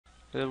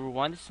Level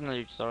 1 is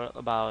another tutorial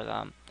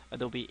about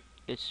Adobe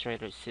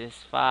Illustrator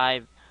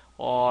CS5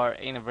 or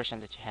in a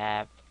version that you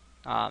have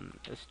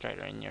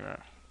Illustrator in your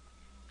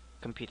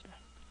computer.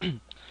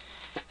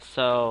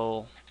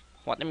 So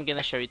what I'm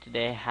gonna show you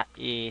today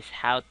is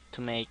how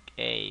to make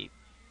a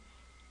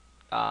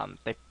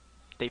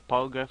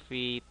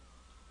typography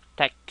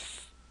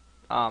text,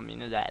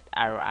 that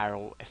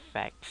arrow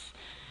effects.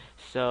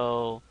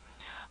 So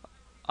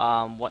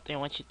what I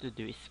want you to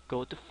do is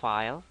go to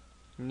File,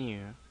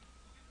 New.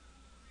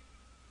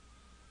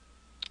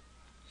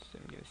 So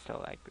I'm gonna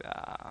select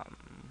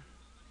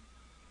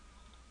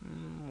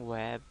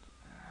Web.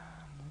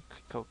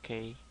 Click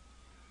OK.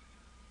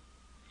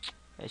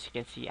 As you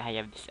can see, I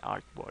have this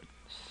artboard.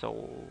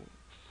 So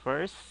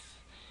first,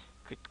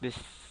 click this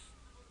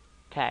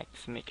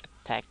text. Make a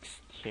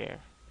text here.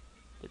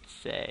 Let's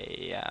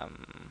say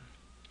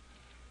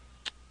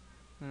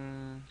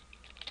hmm,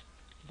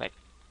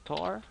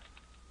 vector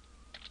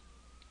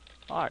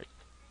art.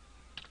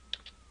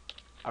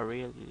 I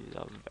really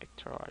love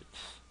vector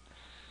arts.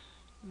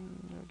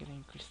 We're gonna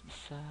increase the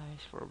size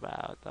for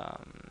about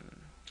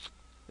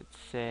let's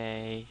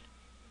say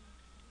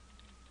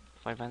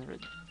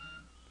 500.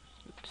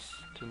 Oops,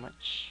 too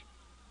much.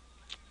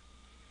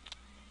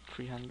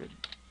 300.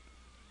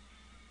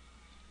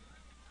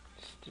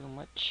 Still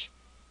much.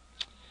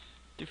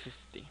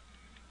 250.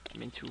 I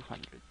mean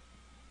 200.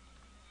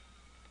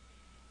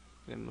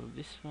 We're gonna move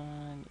this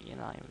one in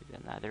line with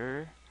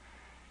another,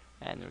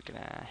 and we're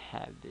gonna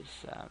have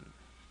this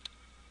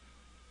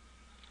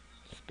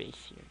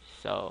space here.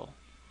 So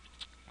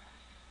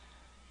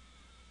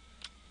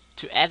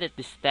to edit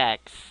this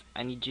text,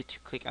 I need you to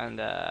click on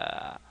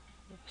the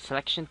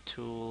selection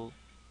tool,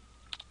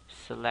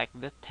 select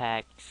the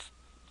text,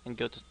 and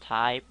go to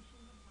type,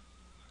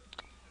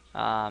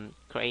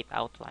 create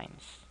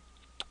outlines.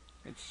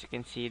 As you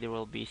can see, there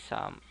will be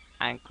some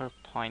anchor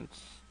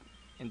points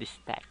in this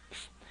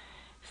text.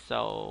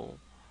 So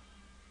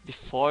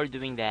before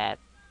doing that,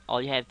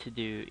 all you have to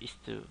do is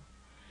to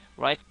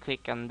right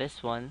click on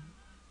this one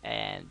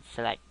and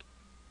select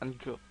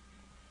ungroup.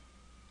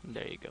 And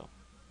there you go.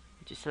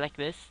 Just select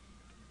this,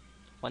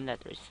 one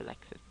letter is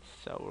selected.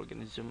 So we're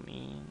gonna zoom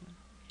in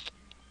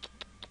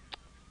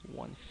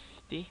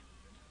 150,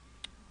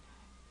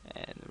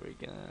 and we're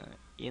gonna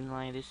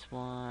inline this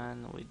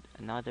one with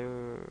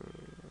another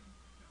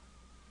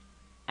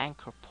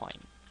anchor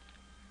point.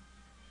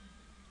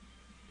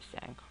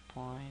 This anchor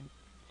point,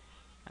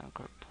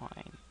 anchor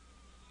point,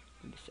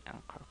 this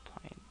anchor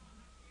point,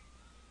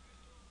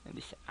 and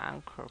this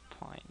anchor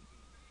point.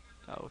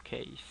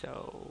 Okay,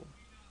 so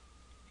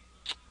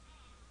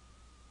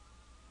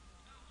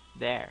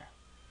there,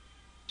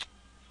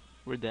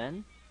 we're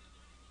done.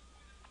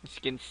 As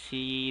you can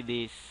see,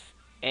 these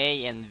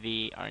A and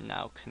V are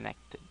now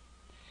connected.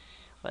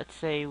 Let's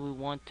say we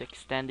want to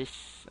extend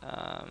this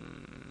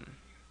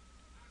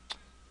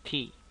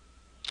T.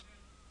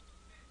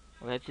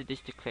 Let's do this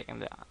to click on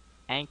the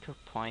anchor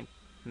point.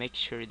 Make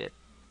sure that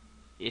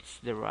it's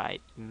the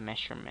right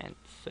measurement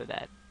so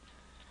that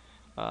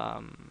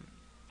um,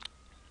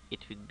 it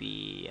would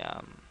be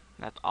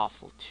not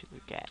awful to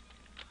look at.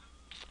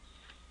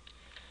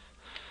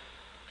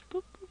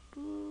 Boop, boop,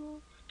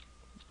 boop.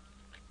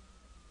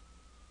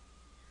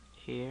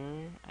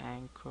 Here,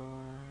 anchor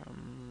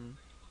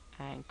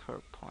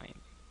point.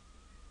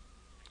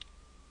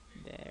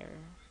 There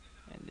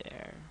and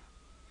there,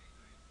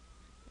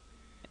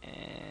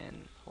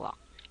 and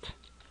locked.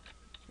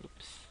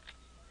 Oops.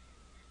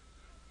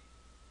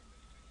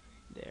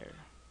 There.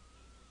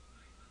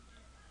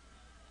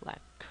 Lock.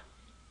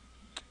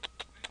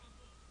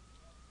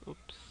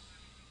 Oops.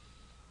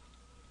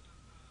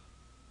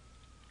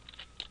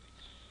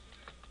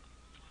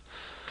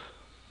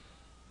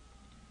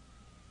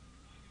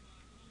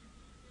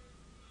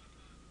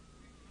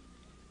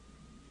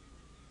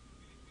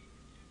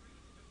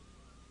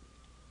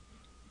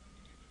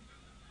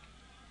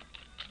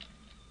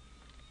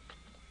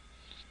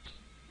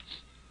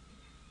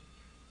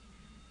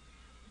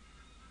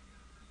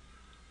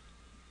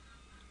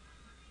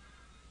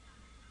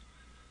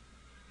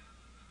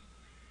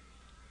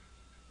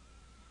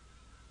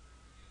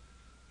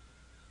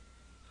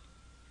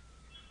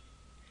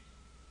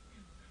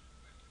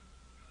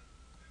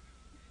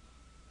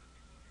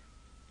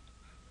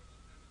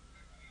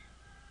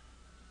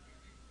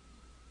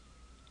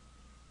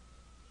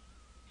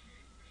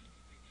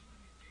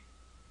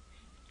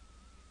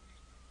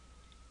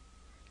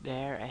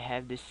 There, I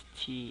have this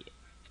T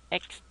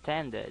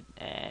extended,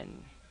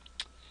 and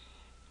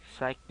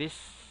select this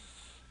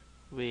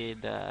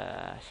with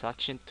the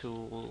selection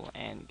tool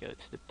and go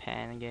to the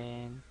pen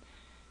again,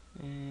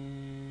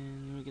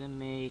 and we're gonna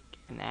make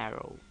an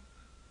arrow.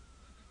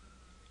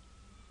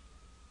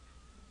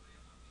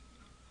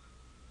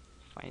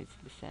 Finds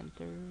the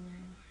center,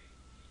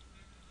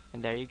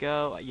 and there you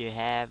go, you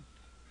have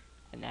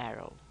an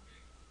arrow.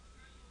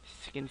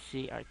 As you can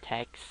see, our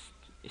text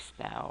is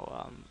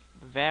now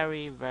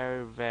very,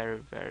 very, very,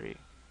 very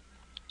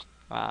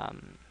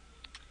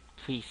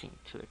pleasing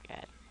to look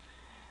at.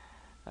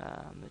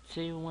 Let's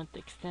say we want to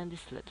extend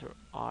this letter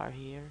R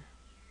here.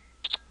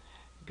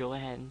 Go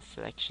ahead and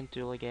selection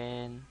tool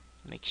again.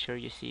 Make sure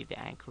you see the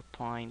anchor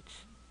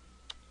points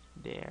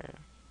there.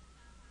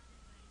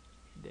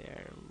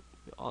 There.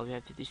 All we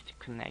have to do is to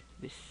connect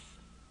this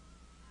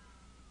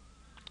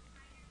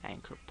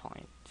anchor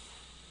points.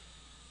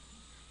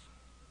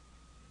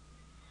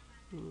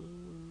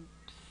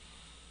 Oops.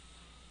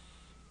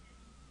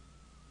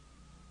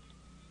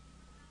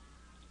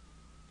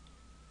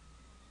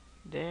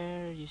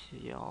 There, you see,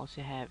 you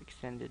also have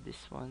extended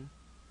this one.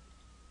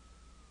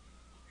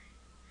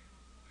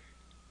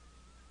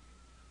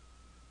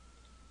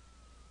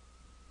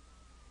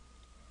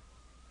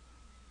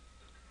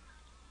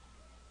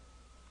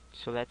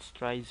 So let's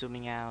try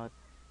zooming out.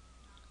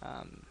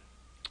 Um,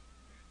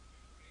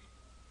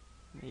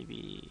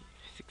 Maybe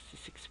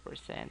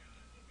 66%.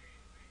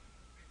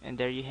 And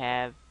there you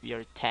have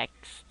your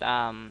text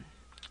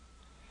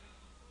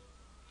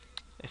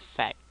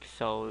effect.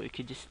 So you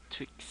could just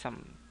tweak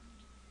some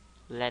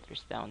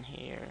letters down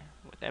here,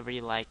 whatever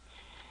you like,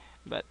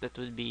 but that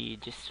would be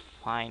just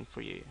fine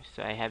for you.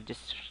 So I have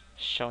just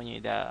shown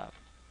you the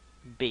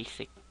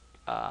basic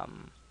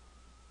um,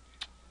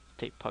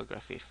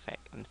 typography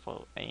effect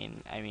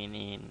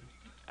in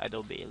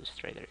Adobe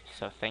Illustrator.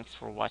 So thanks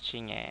for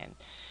watching, and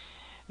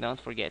don't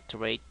forget to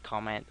rate,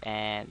 comment,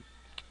 and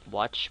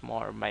watch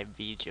more of my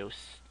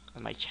videos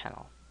on my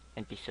channel,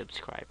 and be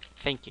subscribed.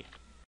 Thank you.